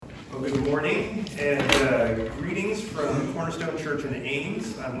Well, good morning and greetings from Cornerstone Church in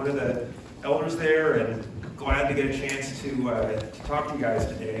Ames. I'm one of the elders there and glad to get a chance to talk to you guys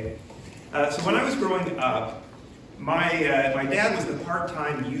today. So when I was growing up, my dad was the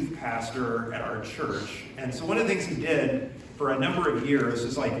part-time youth pastor at our church. And so one of the things he did for a number of years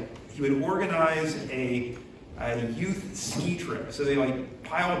is he would organize a youth ski trip. So they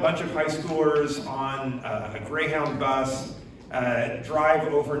pile a bunch of high schoolers on a Greyhound bus, drive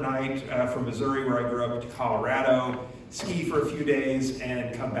overnight from Missouri, where I grew up, to Colorado, ski for a few days,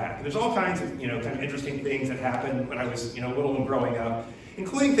 and come back. And there's all kinds of kind of interesting things that happened when I was little and growing up,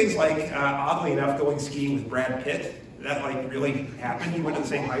 including things like, oddly enough, going skiing with Brad Pitt. That really happened. He went to the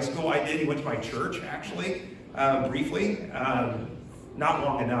same high school I did. He went to my church, actually, briefly. Not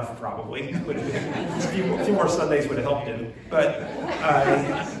long enough, probably. A few more Sundays would have helped him. But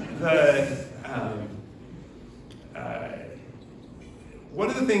one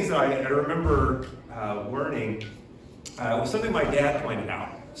of the things that I remember learning was something my dad pointed out.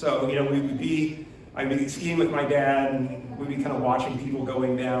 So, I'd be skiing with my dad, and we'd be kind of watching people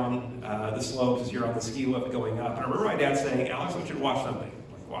going down the slopes as you're on the ski lift going up. And I remember my dad saying, "Alex, I want you to watch something."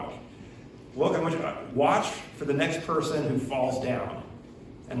 Watch. Look, I want you to watch for the next person who falls down,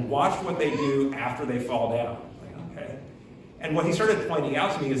 and watch what they do after they fall down. Okay. And what he started pointing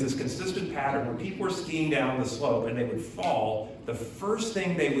out to me is this consistent pattern where people were skiing down the slope and they would fall. The first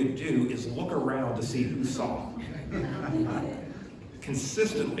thing they would do is look around to see who saw.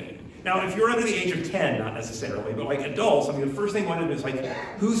 Consistently. Now, if you're under the age of 10, not necessarily, but adults, the first thing you want to do is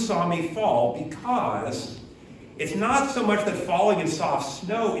who saw me fall? Because it's not so much that falling in soft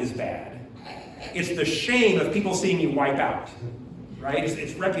snow is bad. It's the shame of people seeing you wipe out, right?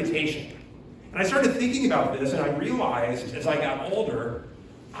 It's reputation. And I started thinking about this, and I realized as I got older,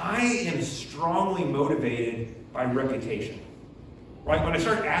 I am strongly motivated by reputation. Right? When I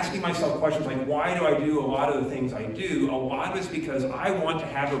start asking myself questions like, why do I do a lot of the things I do? A lot of it's because I want to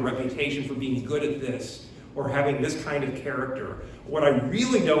have a reputation for being good at this or having this kind of character. What I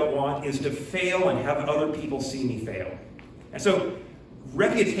really don't want is to fail and have other people see me fail. And so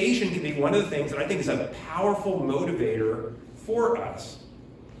reputation can be one of the things that I think is a powerful motivator for us.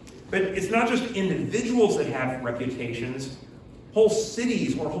 But it's not just individuals that have reputations. Whole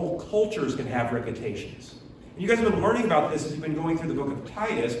cities or whole cultures can have reputations. And you guys have been learning about this as you've been going through the book of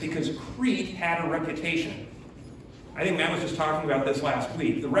Titus, because Crete had a reputation. I think Matt was just talking about this last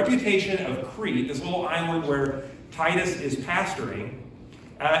week. The reputation of Crete, this little island where Titus is pastoring,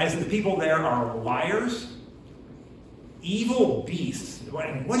 is that the people there are liars, evil beasts.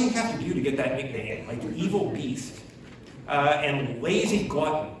 And what do you have to do to get that nickname? Evil beast. And lazy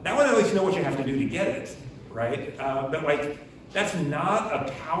glutton. That one, at least, you know what you have to do to get it, right? But that's not a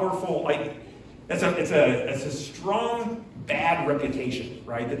powerful, it's a strong, bad reputation,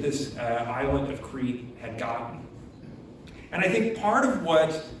 right, that this island of Crete had gotten. And I think part of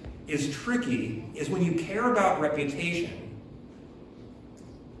what is tricky is when you care about reputation,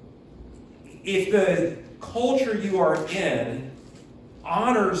 if the culture you are in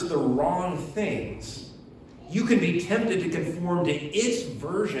honors the wrong things, you can be tempted to conform to its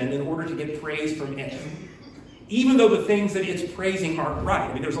version in order to get praise from it, even though the things that it's praising aren't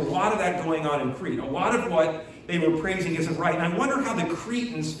right. There's a lot of that going on in Crete. A lot of what they were praising isn't right. And I wonder how the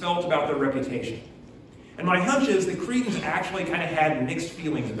Cretans felt about their reputation. And my hunch is the Cretans actually kind of had mixed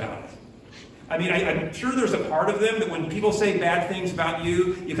feelings about it. I'm sure there's a part of them that when people say bad things about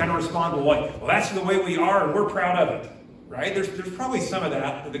you, you kind of respond, well, that's the way we are and we're proud of it, right? There's probably some of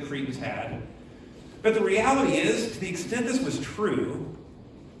that the Cretans had. But the reality is, to the extent this was true,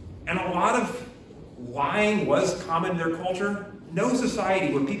 and a lot of lying was common in their culture, no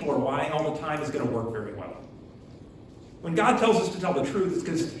society where people are lying all the time is going to work very well. When God tells us to tell the truth, it's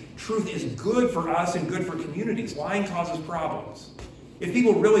because truth is good for us and good for communities. Lying causes problems. If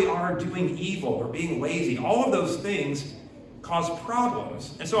people really are doing evil or being lazy, all of those things cause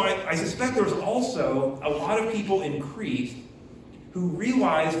problems. And so I suspect there's also a lot of people in Crete who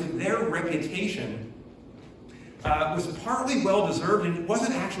realized that their reputation was partly well-deserved and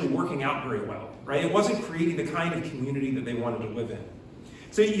wasn't actually working out very well, right? It wasn't creating the kind of community that they wanted to live in.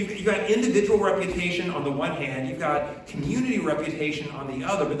 So you've got individual reputation on the one hand, you've got community reputation on the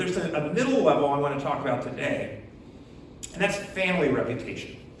other, but there's a middle level I want to talk about today, and that's family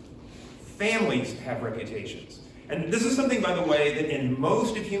reputation. Families have reputations. And this is something, by the way, that in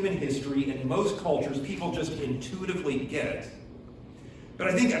most of human history, in most cultures, people just intuitively get. But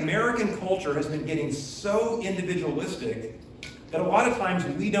I think American culture has been getting so individualistic that a lot of times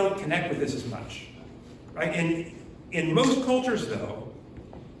we don't connect with this as much, right? In most cultures, though,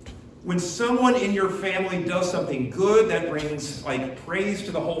 When someone in your family does something good, that brings praise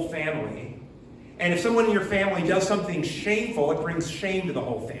to the whole family. And if someone in your family does something shameful, it brings shame to the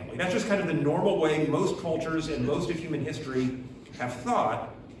whole family. That's just kind of the normal way most cultures and most of human history have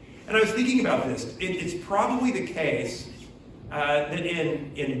thought. And I was thinking about this. It's probably the case that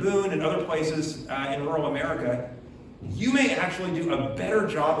in Boone and other places in rural America, you may actually do a better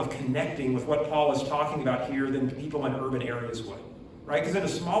job of connecting with what Paul is talking about here than people in urban areas would, right? Because in a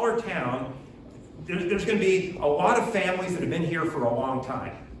smaller town, there's going to be a lot of families that have been here for a long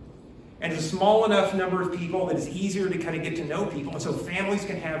time. And it's a small enough number of people that it's easier to kind of get to know people, and so families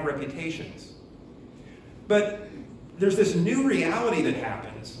can have reputations. But there's this new reality that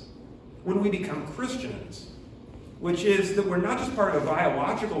happens when we become Christians, which is that we're not just part of a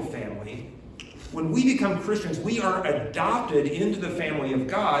biological family. When we become Christians, we are adopted into the family of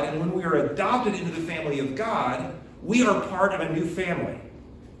God, and when we are adopted into the family of God, we are part of a new family.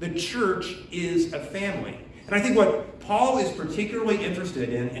 The church is a family. And I think what Paul is particularly interested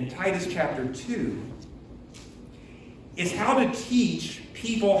in Titus chapter 2 is how to teach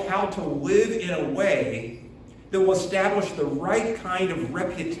people how to live in a way that will establish the right kind of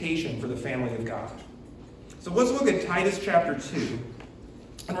reputation for the family of God. So let's look at Titus chapter 2,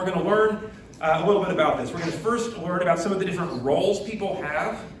 and we're going to learn a little bit about this. We're going to first learn about some of the different roles people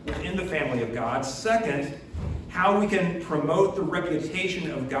have within the family of God. Second, how we can promote the reputation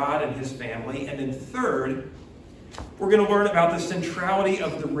of God and his family. And then third, we're going to learn about the centrality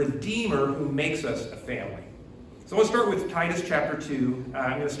of the Redeemer who makes us a family. So let's start with Titus chapter 2.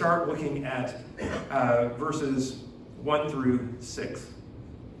 I'm going to start looking at verses 1 through 6.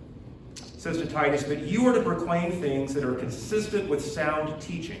 It says to Titus, "But you are to proclaim things that are consistent with sound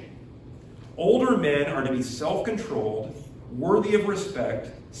teaching. Older men are to be self-controlled, worthy of respect,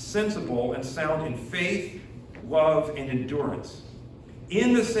 sensible, and sound in faith, love, and endurance.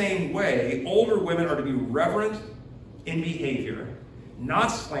 In the same way, older women are to be reverent in behavior, not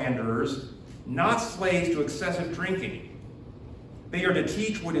slanderers, not slaves to excessive drinking. They are to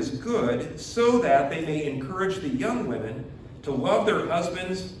teach what is good, so that they may encourage the young women to love their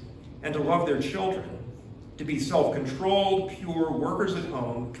husbands and to love their children, to be self-controlled, pure, workers at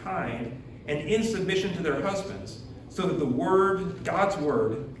home, kind, and in submission to their husbands, so that the word, God's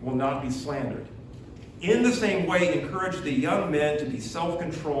word, will not be slandered. In the same way, encourage the young men to be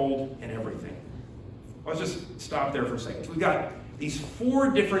self-controlled in everything." Let's just stop there for a second. So we've got these 4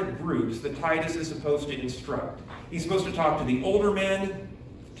 different groups that Titus is supposed to instruct. He's supposed to talk to the older men,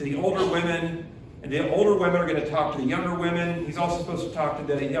 to the older women, and the older women are going to talk to the younger women. He's also supposed to talk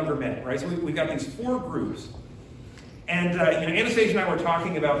to the younger men, right? So we've got these 4 groups. And Anastasia and I were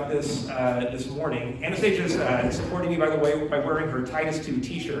talking about this this morning. Anastasia is supporting me, by the way, by wearing her Titus 2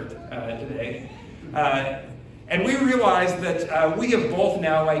 t-shirt today. And we realized that we have both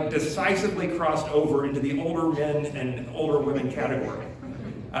now decisively crossed over into the older men and older women category.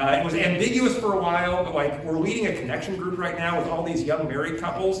 It was ambiguous for a while, but we're leading a connection group right now with all these young married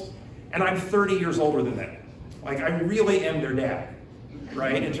couples, and I'm 30 years older than them. I really am their dad,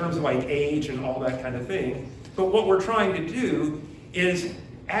 right? In terms of age and all that kind of thing. But what we're trying to do is,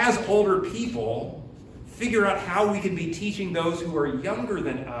 as older people, figure out how we can be teaching those who are younger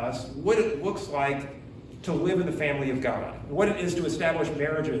than us what it looks like to live in the family of God, what it is to establish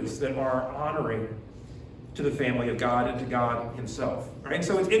marriages that are honoring to the family of God and to God himself. Right? And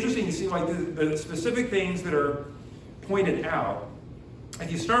so it's interesting to see the specific things that are pointed out.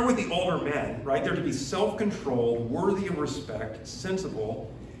 If you start with the older men, right, they're to be self-controlled, worthy of respect, sensible,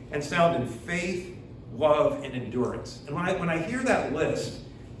 and sound in faith, love, and endurance. And when I hear that list,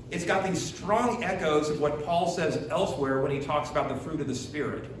 it's got these strong echoes of what Paul says elsewhere when he talks about the fruit of the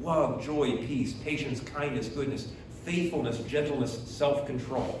Spirit: love, joy, peace, patience, kindness, goodness, faithfulness, gentleness,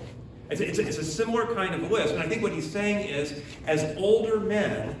 self-control. It's a similar kind of list. And I think what he's saying is, as older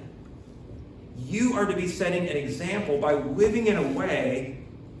men, you are to be setting an example by living in a way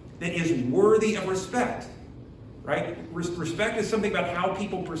that is worthy of respect. Right? Respect is something about how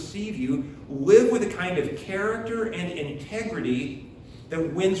people perceive you. Live with a kind of character and integrity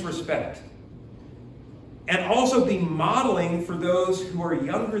that wins respect. And also be modeling for those who are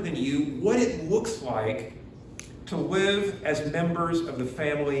younger than you what it looks like to live as members of the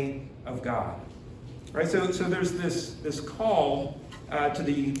family of God. Right? So there's this call to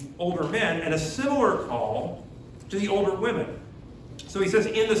the older men and a similar call to the older women. So he says,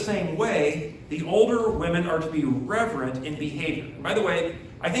 in the same way, the older women are to be reverent in behavior. And by the way,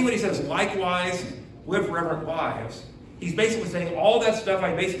 I think when he says, likewise, live reverent lives, he's basically saying all that stuff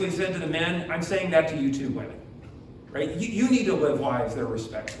I basically said to the men, I'm saying that to you too, women. Right? You need to live lives that are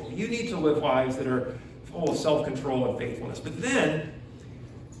respectful. You need to live lives that are full of self-control and faithfulness. But then,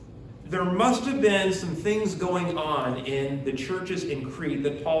 there must have been some things going on in the churches in Crete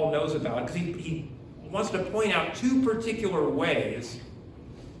that Paul knows about, because he wants to point out two particular ways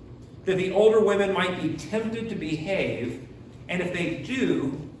that the older women might be tempted to behave, and if they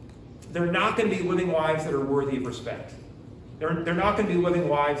do, they're not going to be living lives that are worthy of respect. They're not going to be living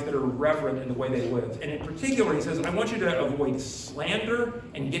lives that are reverent in the way they live. And in particular, he says, I want you to avoid slander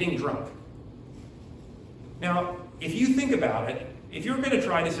and getting drunk. Now, if you think about it, if you're going to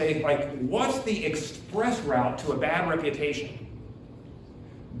try to say, like, what's the express route to a bad reputation?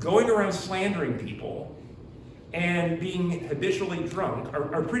 Going around slandering people and being habitually drunk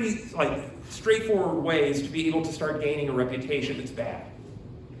are pretty, like, straightforward ways to be able to start gaining a reputation that's bad.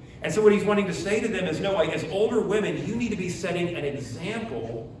 And so what he's wanting to say to them is, no, like, as older women, you need to be setting an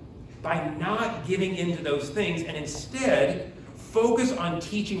example by not giving into those things and instead focus on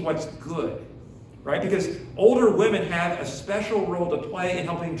teaching what's good, right? Because older women have a special role to play in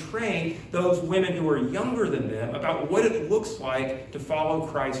helping train those women who are younger than them about what it looks like to follow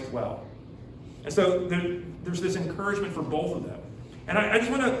Christ well. And so there's this encouragement for both of them. And I just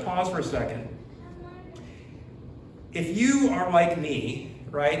want to pause for a second. If you are like me,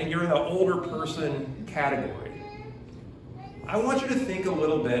 right, and you're in the older person category, I want you to think a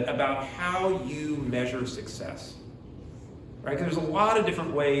little bit about how you measure success, right? Because there's a lot of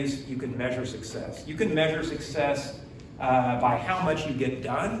different ways you can measure success. You can measure success by how much you get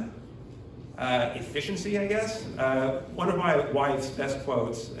done, efficiency, I guess. One of my wife's best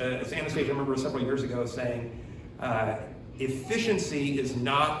quotes, Anastasia, I remember several years ago saying, efficiency is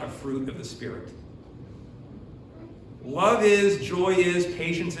not a fruit of the Spirit. Love is, joy is,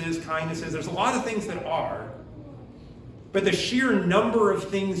 patience is, kindness is. There's a lot of things that are. But the sheer number of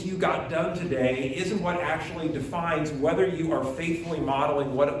things you got done today isn't what actually defines whether you are faithfully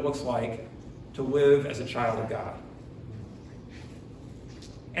modeling what it looks like to live as a child of God.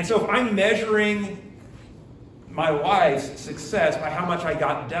 And so if I'm measuring my life's success by how much I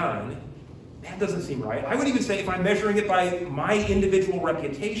got done, that doesn't seem right. I would even say if I'm measuring it by my individual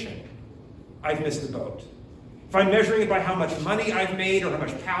reputation, I've missed the boat. If I'm measuring it by how much money I've made or how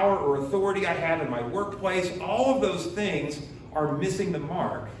much power or authority I have in my workplace, all of those things are missing the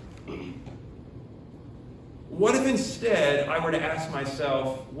mark. What if instead I were to ask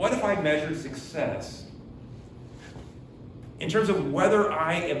myself, what if I measured success in terms of whether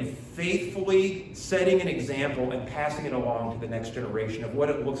I am faithfully setting an example and passing it along to the next generation of what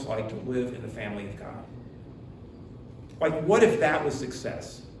it looks like to live in the family of God? Like, what if that was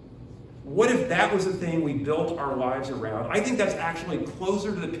success? What if that was the thing we built our lives around? I think that's actually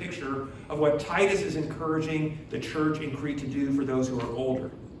closer to the picture of what Titus is encouraging the church in Crete to do for those who are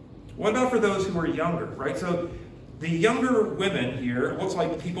older. What about for those who are younger, right? So the younger women here, it looks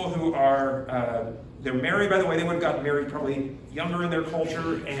like people who are, they're married, by the way, they would have gotten married probably younger in their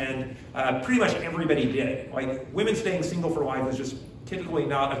culture, and pretty much everybody did. Like, women staying single for life was just typically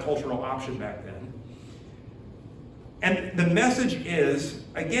not a cultural option back then. And the message is,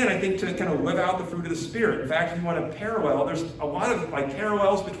 again, I think to kind of live out the fruit of the Spirit. In fact, if you want to parallel, there's a lot of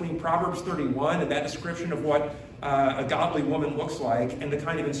parallels between Proverbs 31 and that description of what a godly woman looks like and the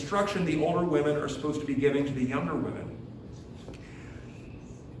kind of instruction the older women are supposed to be giving to the younger women.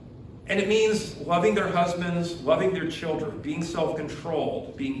 And it means loving their husbands, loving their children, being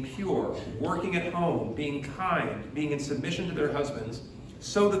self-controlled, being pure, working at home, being kind, being in submission to their husbands,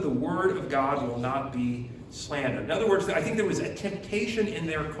 so that the word of God will not be slandered. In other words, I think there was a temptation in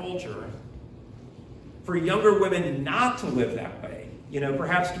their culture for younger women not to live that way.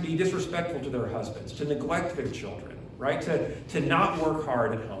 Perhaps to be disrespectful to their husbands, to neglect their children, right? To not work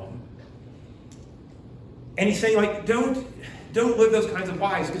hard at home. And he's saying, don't live those kinds of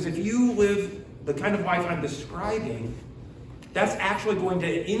lives, because if you live the kind of life I'm describing, that's actually going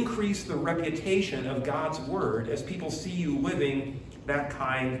to increase the reputation of God's word as people see you living that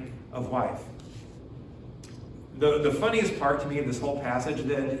kind of life. The funniest part to me of this whole passage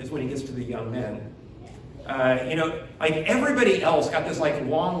then is when he gets to the young men. Everybody else got this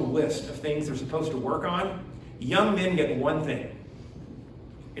long list of things they're supposed to work on. Young men get one thing.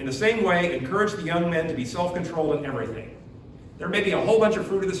 In the same way, encourage the young men to be self-controlled in everything. There may be a whole bunch of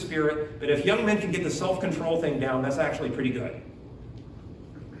fruit of the Spirit, but if young men can get the self-control thing down, that's actually pretty good.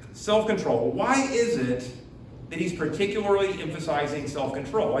 Self-control. Why is it that he's particularly emphasizing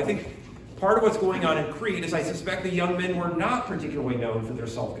self-control? I think part of what's going on in Crete is I suspect the young men were not particularly known for their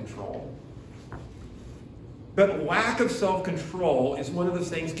self-control. But lack of self-control is one of those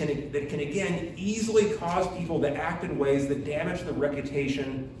things that can again easily cause people to act in ways that damage the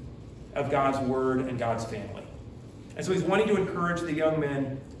reputation of God's word and God's family. And so he's wanting to encourage the young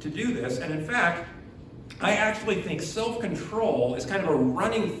men to do this. And in fact, I actually think self-control is kind of a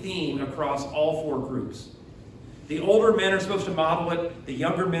running theme across all four groups. The older men are supposed to model it, the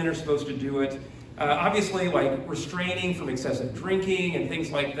younger men are supposed to do it. Obviously, like restraining from excessive drinking and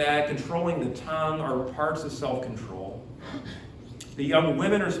things like that, controlling the tongue are parts of self-control. The young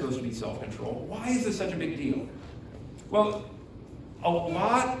women are supposed to be self-controlled. Why is this such a big deal? Well, a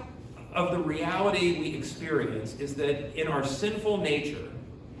lot of the reality we experience is that in our sinful nature,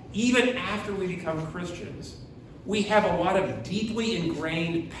 even after we become Christians, we have a lot of deeply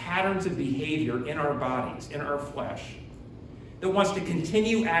ingrained patterns of behavior in our bodies, in our flesh, that wants to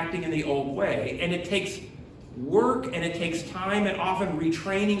continue acting in the old way. And it takes work and it takes time and often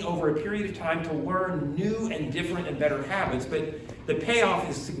retraining over a period of time to learn new and different and better habits, but the payoff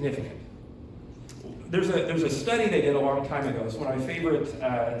is significant. There's a study they did a long time ago. It's one of my favorite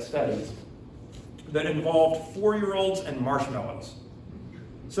studies that involved 4-year-olds and marshmallows.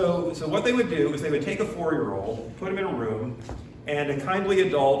 So what they would do is they would take a 4-year-old, put him in a room, and a kindly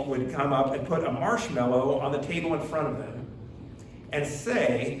adult would come up and put a marshmallow on the table in front of them and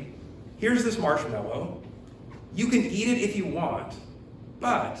say, here's this marshmallow. You can eat it if you want,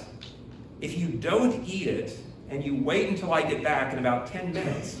 but if you don't eat it and you wait until I get back in about 10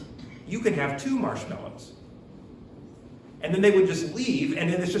 minutes, you can have 2 marshmallows. And then they would just leave,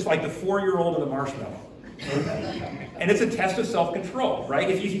 and then it's just like the 4-year-old and the marshmallow. And it's a test of self-control, right?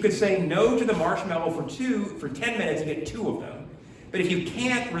 If you could say no to the marshmallow for 10 minutes and get 2 of them, but if you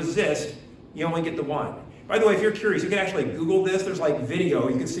can't resist, you only get the 1. By the way, if you're curious, you can actually Google this. There's like video.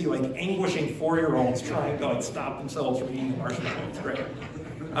 You can see like anguishing 4-year-olds trying to like stop themselves from eating the marshmallow. It's great.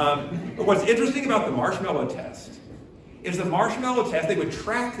 But what's interesting about the marshmallow test is the marshmallow test, they would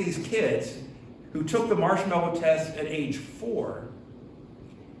track these kids who took the marshmallow test at age 4,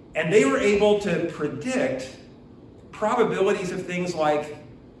 and they were able to predict probabilities of things like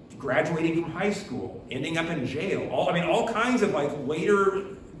graduating from high school, ending up in jail, all kinds of like later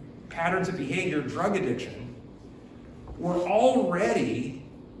patterns of behavior, drug addiction, were already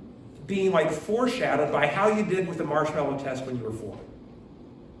being like foreshadowed by how you did with the marshmallow test when you were 4.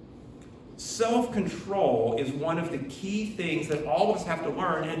 Self-control is one of the key things that all of us have to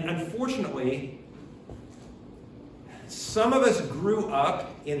learn, and unfortunately, some of us grew up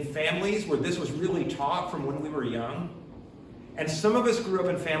in families where this was really taught from when we were young, and some of us grew up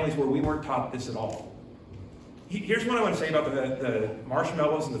in families where we weren't taught this at all. Here's what I want to say about the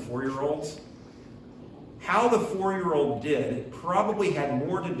marshmallows and the 4-year-olds. How the 4-year-old did probably had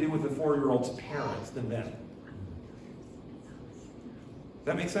more to do with the 4-year-old's parents than them. Does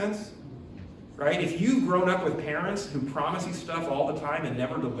that make sense? Right? If you've grown up with parents who promise you stuff all the time and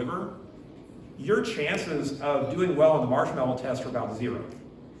never deliver, your chances of doing well on the marshmallow test are about 0.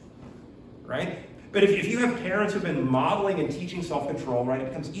 Right? But if you have parents who've been modeling and teaching self-control, right, it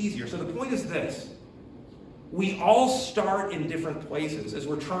becomes easier. So the point is this. We all start in different places as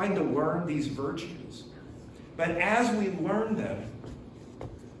we're trying to learn these virtues. But as we learn them,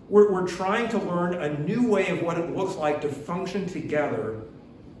 we're trying to learn a new way of what it looks like to function together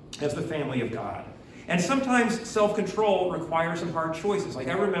as the family of God. And sometimes self-control requires some hard choices. Like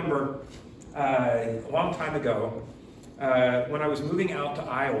I remember a long time ago when I was moving out to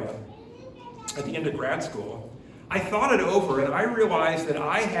Iowa at the end of grad school, I thought it over and I realized that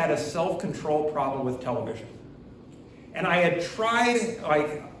I had a self-control problem with television. And I had tried,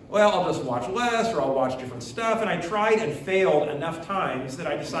 I'll just watch less or I'll watch different stuff. And I tried and failed enough times that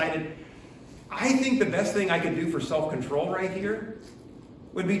I decided, I think the best thing I could do for self-control right here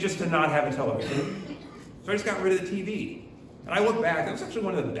would be just to not have a television. So I just got rid of the TV. And I look back, that was actually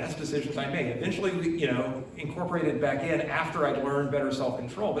one of the best decisions I made. Eventually, we, incorporated it back in after I'd learned better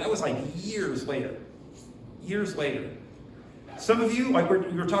self-control. But that was like years later. Years later. Some of you, we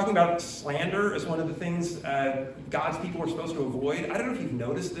were talking about slander as one of the things God's people are supposed to avoid. I don't know if you've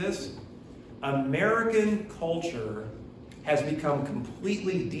noticed this. American culture has become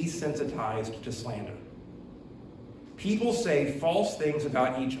completely desensitized to slander. People say false things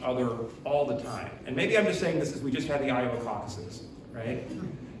about each other all the time. And maybe I'm just saying this because we just had the Iowa caucuses, right?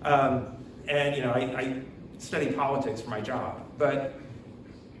 I study politics for my job. But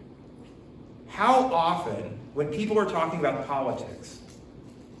how often, when people are talking about politics,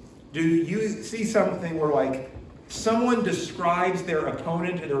 do you see something where someone describes their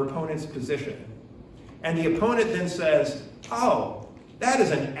opponent and their opponent's position, and the opponent then says, oh, that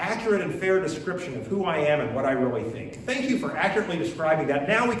is an accurate and fair description of who I am and what I really think. Thank you for accurately describing that.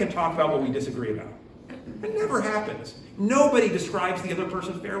 Now we can talk about what we disagree about. It never happens. Nobody describes the other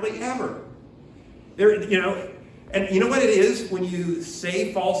person fairly ever. And you know what it is when you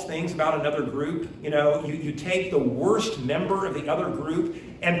say false things about another group? You take the worst member of the other group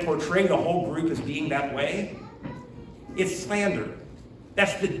and portray the whole group as being that way. It's slander.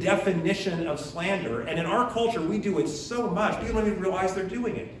 That's the definition of slander. And in our culture, we do it so much, people don't even realize they're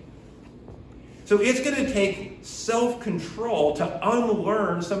doing it. So it's going to take self-control to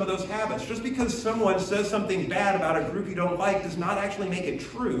unlearn some of those habits. Just because someone says something bad about a group you don't like does not actually make it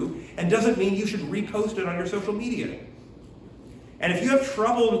true, and doesn't mean you should repost it on your social media. And if you have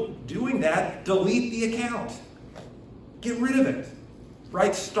trouble doing that, delete the account. Get rid of it,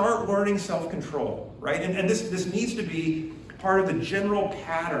 right? Start learning self-control, right? And this needs to be part of the general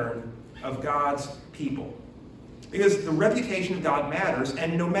pattern of God's people. Because the reputation of God matters,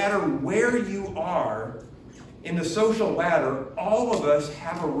 and no matter where you are in the social ladder, all of us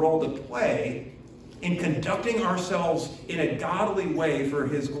have a role to play in conducting ourselves in a godly way for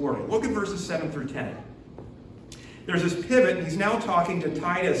His glory. Look at verses 7 through 10. There's this pivot, and he's now talking to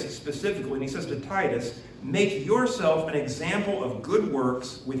Titus specifically, and he says to Titus, "Make yourself an example of good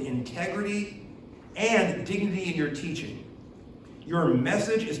works with integrity and dignity in your teaching. Your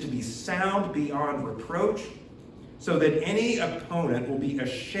message is to be sound beyond reproach, so that any opponent will be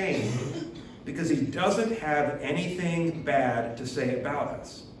ashamed because he doesn't have anything bad to say about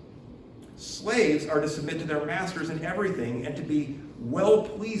us. Slaves are to submit to their masters in everything and to be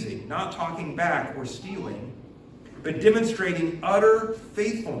well-pleasing, not talking back or stealing, but demonstrating utter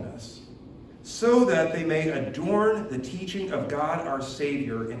faithfulness, so that they may adorn the teaching of God our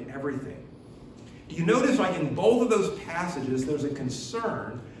Savior in everything." Do you notice, like in both of those passages, there's a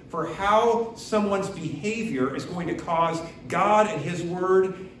concern for how someone's behavior is going to cause God and His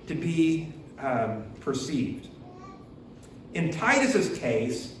Word to be perceived. In Titus's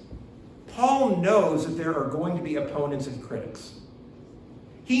case, Paul knows that there are going to be opponents and critics.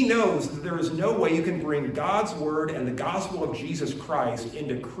 He knows that there is no way you can bring God's Word and the gospel of Jesus Christ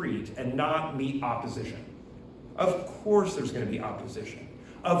into Crete and not meet opposition. Of course there's going to be opposition.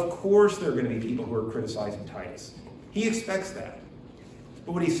 Of course there are going to be people who are criticizing Titus. He expects that.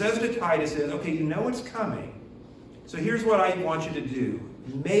 But what he says to Titus is, okay, you know it's coming. So here's what I want you to do.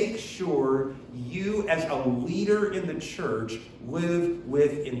 Make sure you, as a leader in the church, live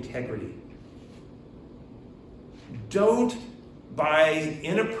with integrity. Don't, by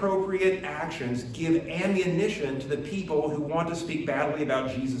inappropriate actions, give ammunition to the people who want to speak badly about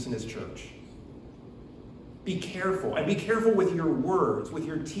Jesus and His church. Be careful, and be careful with your words, with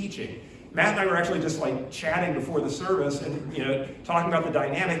your teaching. Matt and I were actually just chatting before the service and talking about the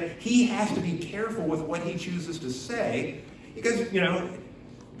dynamic. He has to be careful with what he chooses to say because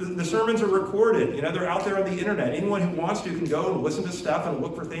the sermons are recorded. They're out there on the internet. Anyone who wants to can go and listen to stuff and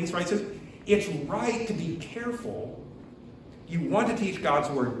look for things. Right? So it's right to be careful. You want to teach God's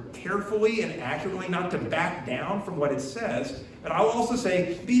Word carefully and accurately, not to back down from what it says. But I'll also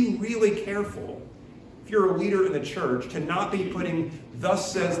say, be really careful, if you're a leader in the church, to not be putting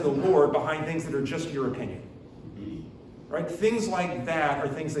 "thus says the Lord" behind things that are just your opinion. Right? Things like that are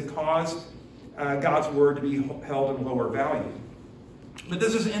things that cause God's Word to be held in lower value. But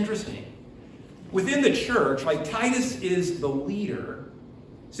this is interesting. Within the church, Titus is the leader.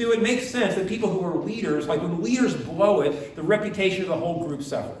 So it makes sense that people who are leaders, when leaders blow it, the reputation of the whole group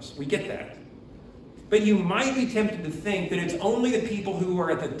suffers. We get that. But you might be tempted to think that it's only the people who are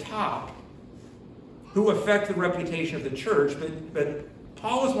at the top who affect the reputation of the church, but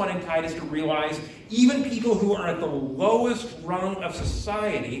Paul is wanting Titus to realize even people who are at the lowest rung of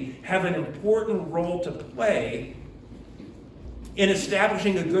society have an important role to play in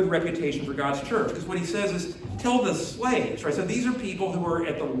establishing a good reputation for God's church. Because what he says is, tell the slaves, right? So these are people who are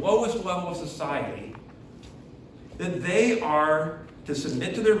at the lowest level of society, that they are to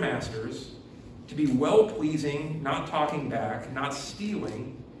submit to their masters, to be well-pleasing, not talking back, not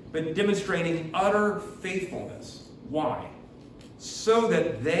stealing, but demonstrating utter faithfulness. Why? So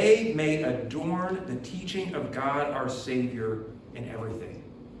that they may adorn the teaching of God our Savior in everything.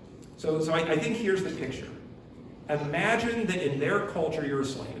 So I think here's the picture. Imagine that in their culture you're a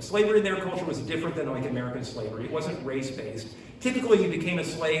slave. Slavery in their culture was different than American slavery. It wasn't race-based. Typically you became a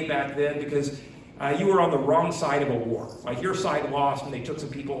slave back then because you were on the wrong side of a war. Your side lost and they took some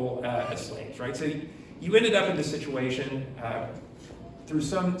people as slaves, right? So you ended up in this situation through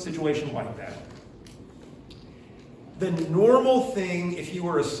some situation like that. The normal thing if you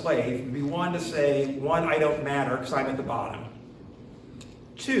were a slave would be to say, one, I don't matter because I'm at the bottom.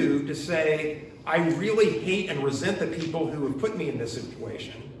 Two, to say, I really hate and resent the people who have put me in this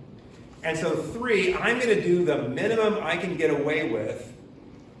situation. And so three, I'm going to do the minimum I can get away with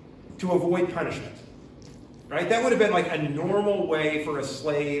to avoid punishment. right? That would have been like a normal way for a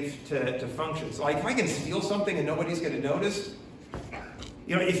slave to function. So like, if I can steal something and nobody's going to notice,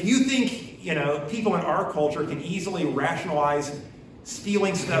 if you think, people in our culture can easily rationalize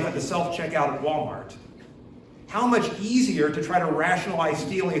stealing stuff at the self-checkout at Walmart, how much easier to try to rationalize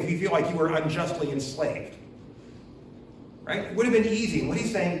stealing if you feel like you were unjustly enslaved, right? It would have been easy. What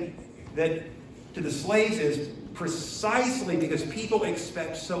he's saying that to the slaves is precisely because people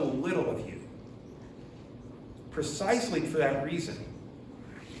expect so little of you. Precisely for that reason.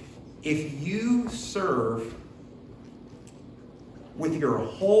 If you serve with your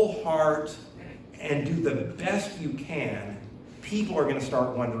whole heart and do the best you can, people are going to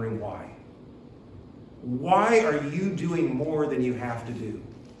start wondering why. Why are you doing more than you have to do?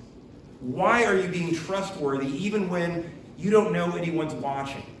 Why are you being trustworthy even when you don't know anyone's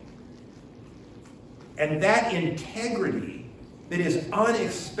watching? And that integrity that is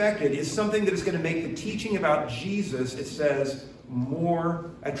unexpected is something that is going to make the teaching about Jesus, it says,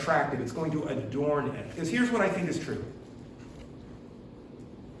 more attractive. It's going to adorn it. Because here's what I think is true.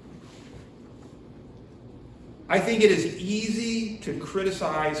 I think it is easy to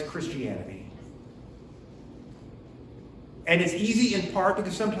criticize Christianity. And it's easy in part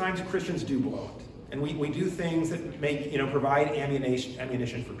because sometimes Christians do blow it. And we do things that provide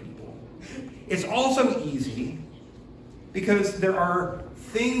ammunition for people. It's also easy because there are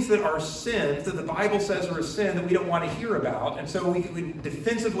things that are sins that the Bible says are a sin that we don't want to hear about, and so we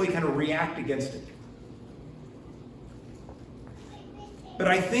defensively kind of react against it. But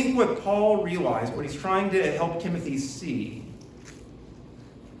I think what Paul realized, what he's trying to help Timothy see,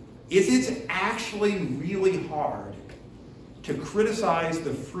 is it's actually really hard to criticize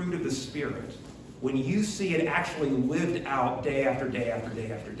the fruit of the Spirit when you see it actually lived out day after day after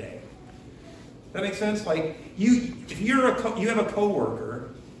day after day. That makes sense? Like, if you have a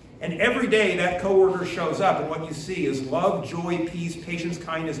coworker, and every day that coworker shows up, and what you see is love, joy, peace, patience,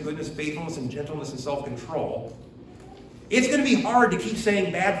 kindness, goodness, faithfulness, and gentleness, and self-control, it's going to be hard to keep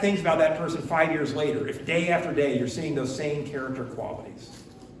saying bad things about that person 5 years later if day after day you're seeing those same character qualities.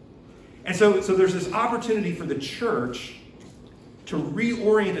 And so there's this opportunity for the church to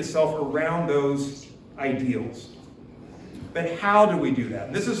reorient itself around those ideals. But how do we do that?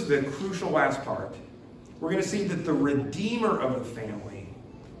 And this is the crucial last part. We're going to see that the Redeemer of the family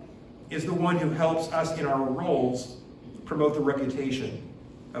is the one who helps us in our roles promote the reputation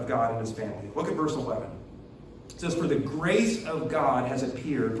of God and his family. Look at verse 11. It says, "For the grace of God has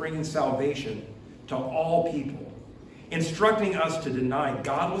appeared, bringing salvation to all people, instructing us to deny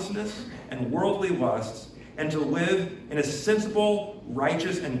godlessness and worldly lusts, and to live in a sensible,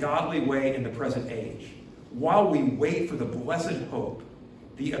 righteous, and godly way in the present age, while we wait for the blessed hope,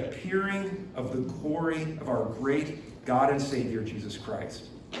 the appearing of the glory of our great God and Savior, Jesus Christ.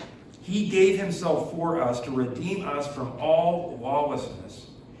 He gave himself for us to redeem us from all lawlessness,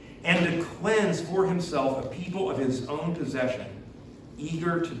 and to cleanse for himself a people of his own possession,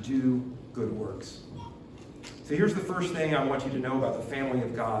 eager to do good works." So here's the first thing I want you to know about the family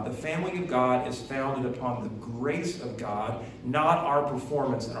of God. The family of God is founded upon the grace of God, not our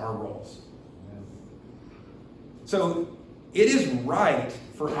performance and our roles. So it is right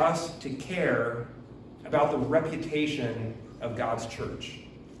for us to care about the reputation of God's church.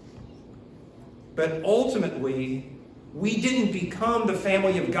 But ultimately, we didn't become the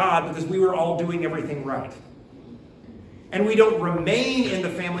family of God because we were all doing everything right. And we don't remain in the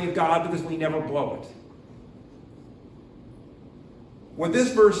family of God because we never blow it. What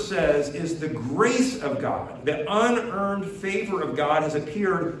this verse says is the grace of God, the unearned favor of God has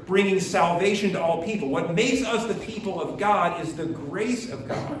appeared, bringing salvation to all people. What makes us the people of God is the grace of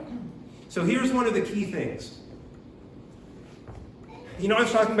God. So here's one of the key things. I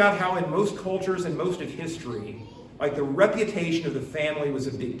was talking about how in most cultures and most of history, like the reputation of the family was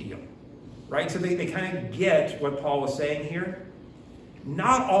a big deal, right? So they kind of get what Paul was saying here.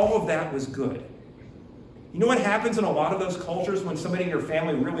 Not all of that was good. You know what happens in a lot of those cultures when somebody in your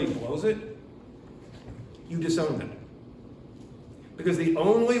family really blows it? You disown them. Because the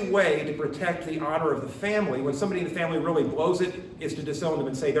only way to protect the honor of the family when somebody in the family really blows it is to disown them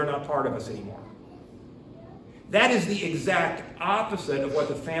and say they're not part of us anymore. That is the exact opposite of what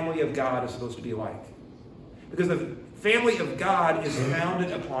the family of God is supposed to be like. Because the family of God is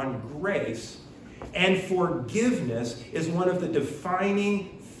founded upon grace, and forgiveness is one of the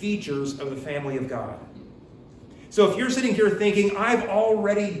defining features of the family of God. So if you're sitting here thinking, I've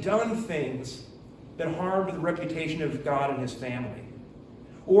already done things that harmed the reputation of God and his family,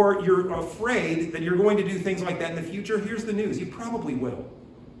 or you're afraid that you're going to do things like that in the future, here's the news. You probably will.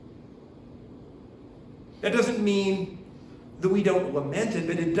 That doesn't mean that we don't lament it,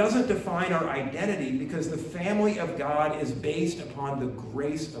 but it doesn't define our identity, because the family of God is based upon the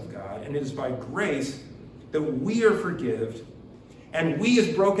grace of God. And it is by grace that we are forgiven. And we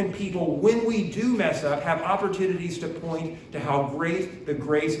as broken people, when we do mess up, have opportunities to point to how great the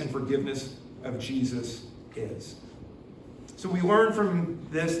grace and forgiveness of Jesus is. So we learn from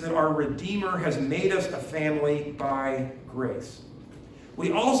this that our Redeemer has made us a family by grace.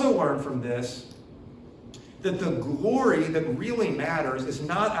 We also learn from this that the glory that really matters is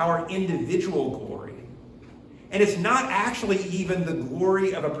not our individual glory. And it's not actually even the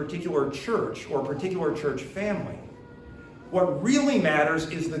glory of a particular church or a particular church family. What really matters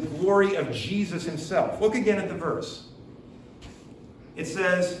is the glory of Jesus himself. Look again at the verse. It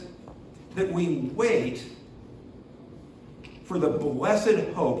says that we wait for the blessed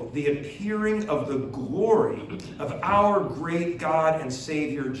hope, the appearing of the glory of our great God and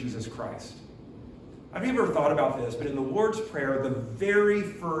Savior, Jesus Christ. Have you ever thought about this? But in the Lord's Prayer, the very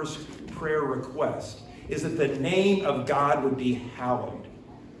first prayer request is that the name of God would be hallowed,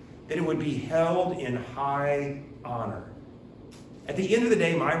 that it would be held in high honor. At the end of the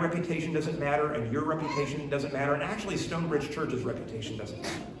day, my reputation doesn't matter, and your reputation doesn't matter, and actually Stonebridge Church's reputation doesn't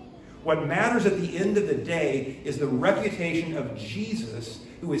matter. What matters at the end of the day is the reputation of Jesus,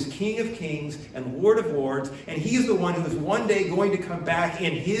 who is King of Kings and Lord of Lords, and he is the one who is one day going to come back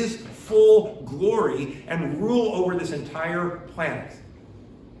in his full glory and rule over this entire planet.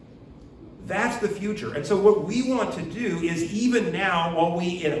 That's the future. And so what we want to do is, even now, while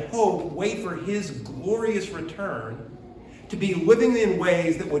we in hope wait for his glorious return, to be living in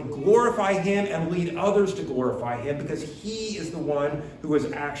ways that would glorify him and lead others to glorify him, because he is the one who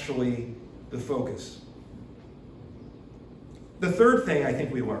is actually the focus. The third thing I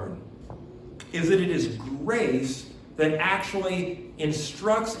think we learn is that it is grace that actually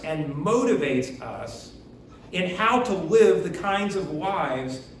instructs and motivates us in how to live the kinds of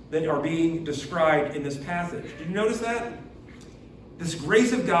lives that are being described in this passage. Did you notice that? This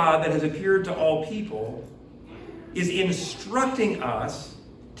grace of God that has appeared to all people is instructing us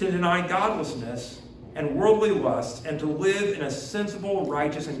to deny godlessness and worldly lusts and to live in a sensible,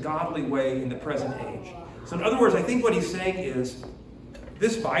 righteous, and godly way in the present age. So in other words, I think what he's saying is,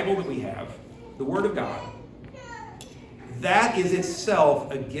 this Bible that we have, the Word of God, that is itself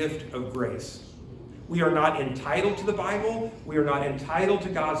a gift of grace. We are not entitled to the Bible. We are not entitled to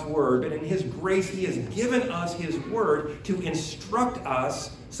God's Word. But in his grace, he has given us his Word to instruct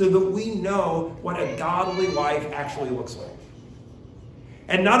us so that we know what a godly life actually looks like.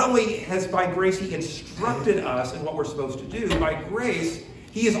 And not only has by grace he instructed us in what we're supposed to do, by grace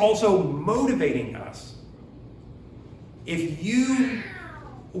he is also motivating us. If you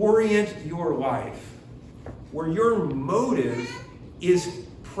orient your life where your motive is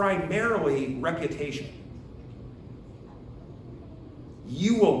primarily reputation,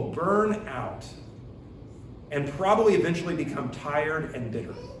 you will burn out and probably eventually become tired and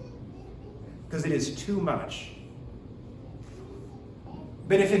bitter, because it is too much.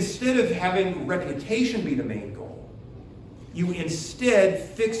 But if instead of having reputation be the main goal, you instead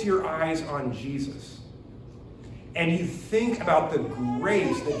fix your eyes on Jesus, and you think about the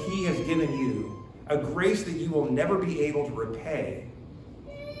grace that he has given you, a grace that you will never be able to repay,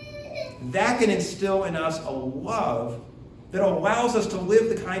 that can instill in us a love that allows us to live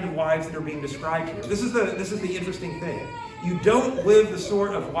the kind of lives that are being described here. This is the interesting thing. You don't live the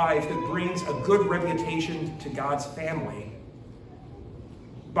sort of life that brings a good reputation to God's family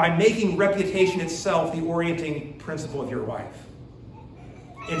by making reputation itself the orienting principle of your life.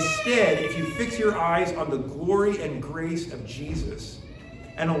 Instead, if you fix your eyes on the glory and grace of Jesus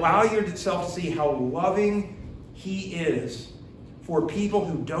and allow yourself to see how loving he is for people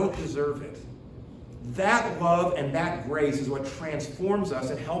who don't deserve it, that love and that grace is what transforms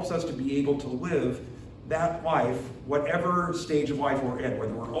us and helps us to be able to live that life, whatever stage of life we're in,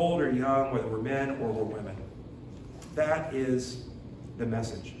 whether we're old or young, whether we're men or we're women. That is the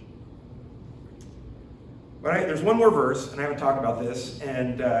message. But there's one more verse, and I haven't talked about this,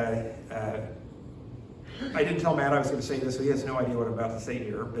 and I didn't tell Matt I was going to say this, so he has no idea what I'm about to say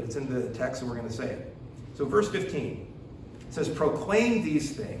here, but it's in the text, so we're going to say it. So verse 15 says, "Proclaim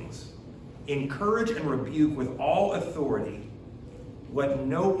these things, encourage and rebuke with all authority. Let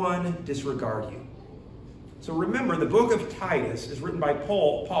no one disregard you." So remember, the book of Titus is written by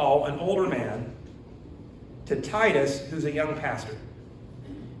Paul, an older man, to Titus, who's a young pastor.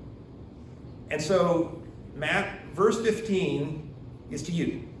 And so, Matt, verse 15 is to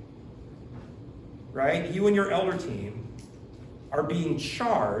you, right? You and your elder team are being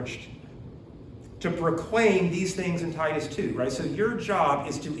charged to proclaim these things in Titus 2, right? So your job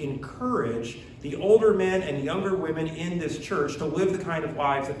is to encourage the older men and younger women in this church to live the kind of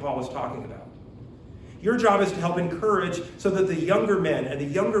lives that Paul is talking about. Your job is to help encourage so that the younger men and the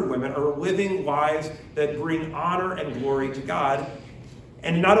younger women are living lives that bring honor and glory to God.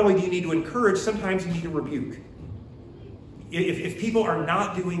 And not only do you need to encourage, sometimes you need to rebuke. If people are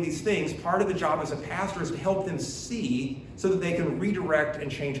not doing these things, part of the job as a pastor is to help them see so that they can redirect and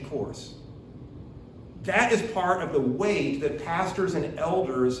change course. That is part of the weight that pastors and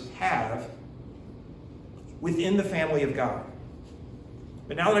elders have within the family of God.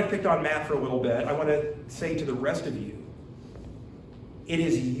 But now that I've picked on Matt for a little bit, I want to say to the rest of you, it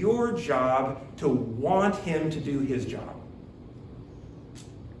is your job to want him to do his job.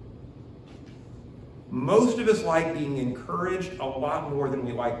 Most of us like being encouraged a lot more than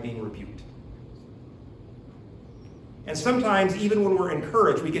we like being rebuked. And sometimes, even when we're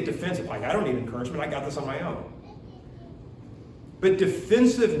encouraged, we get defensive. Like, I don't need encouragement. I got this on my own. But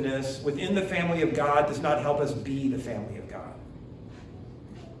defensiveness within the family of God does not help us be the family of God.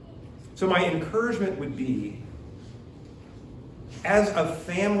 So my encouragement would be, as a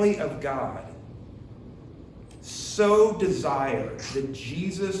family of God, so desire that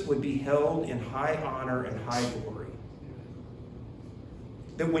Jesus would be held in high honor and high glory.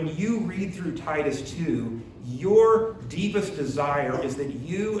 That when you read through Titus 2, your deepest desire is that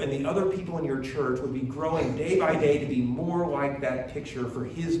you and the other people in your church would be growing day by day to be more like that picture for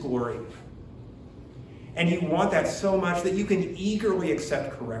his glory. And you want that so much that you can eagerly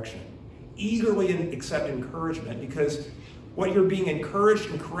accept correction, eagerly accept encouragement, because what you're being encouraged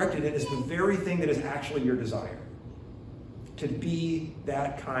and corrected in is the very thing that is actually your desire. To be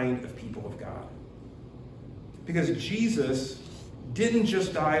that kind of people of God. Because Jesus didn't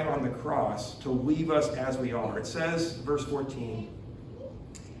just die on the cross to leave us as we are. It says, verse 14,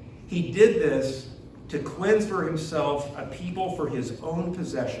 he did this to cleanse for himself a people for his own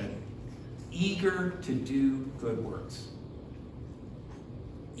possession, eager to do good works.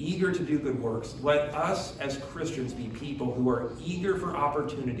 Eager to do good works. Let us as Christians be people who are eager for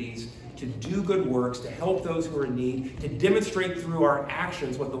opportunities to do good works, to help those who are in need, to demonstrate through our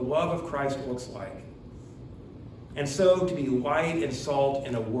actions what the love of Christ looks like. And so to be light and salt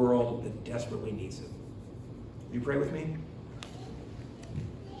in a world that desperately needs it. Will you pray with me?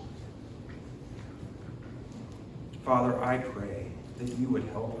 Father, I pray that you would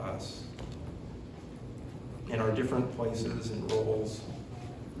help us in our different places and roles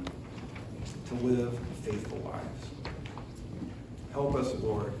to live faithful lives. Help us,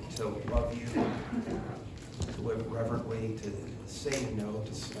 Lord, to love you, to live reverently, to say no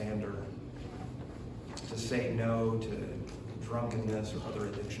to slander, to say no to drunkenness or other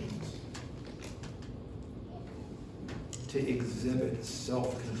addictions, to exhibit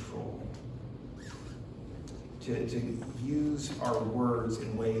self-control, to use our words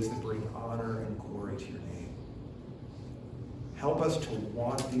in ways that bring honor and glory to your name. Help us to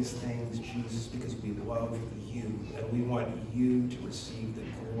want these things, Jesus, because we love you, and we want you to receive the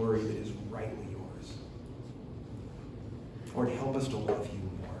glory that is rightly yours. Lord, help us to love you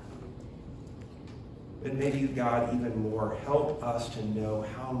more. And maybe, God, even more, help us to know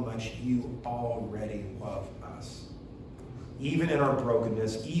how much you already love us. Even in our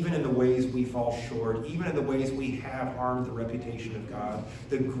brokenness, even in the ways we fall short, even in the ways we have harmed the reputation of God,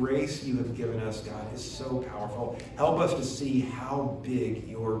 the grace you have given us, God, is so powerful. Help us to see how big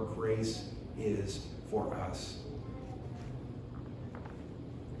your grace is for us.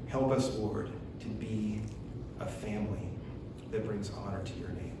 Help us, Lord, to be a family that brings honor to your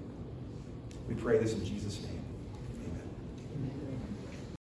name. We pray this in Jesus' name. Amen.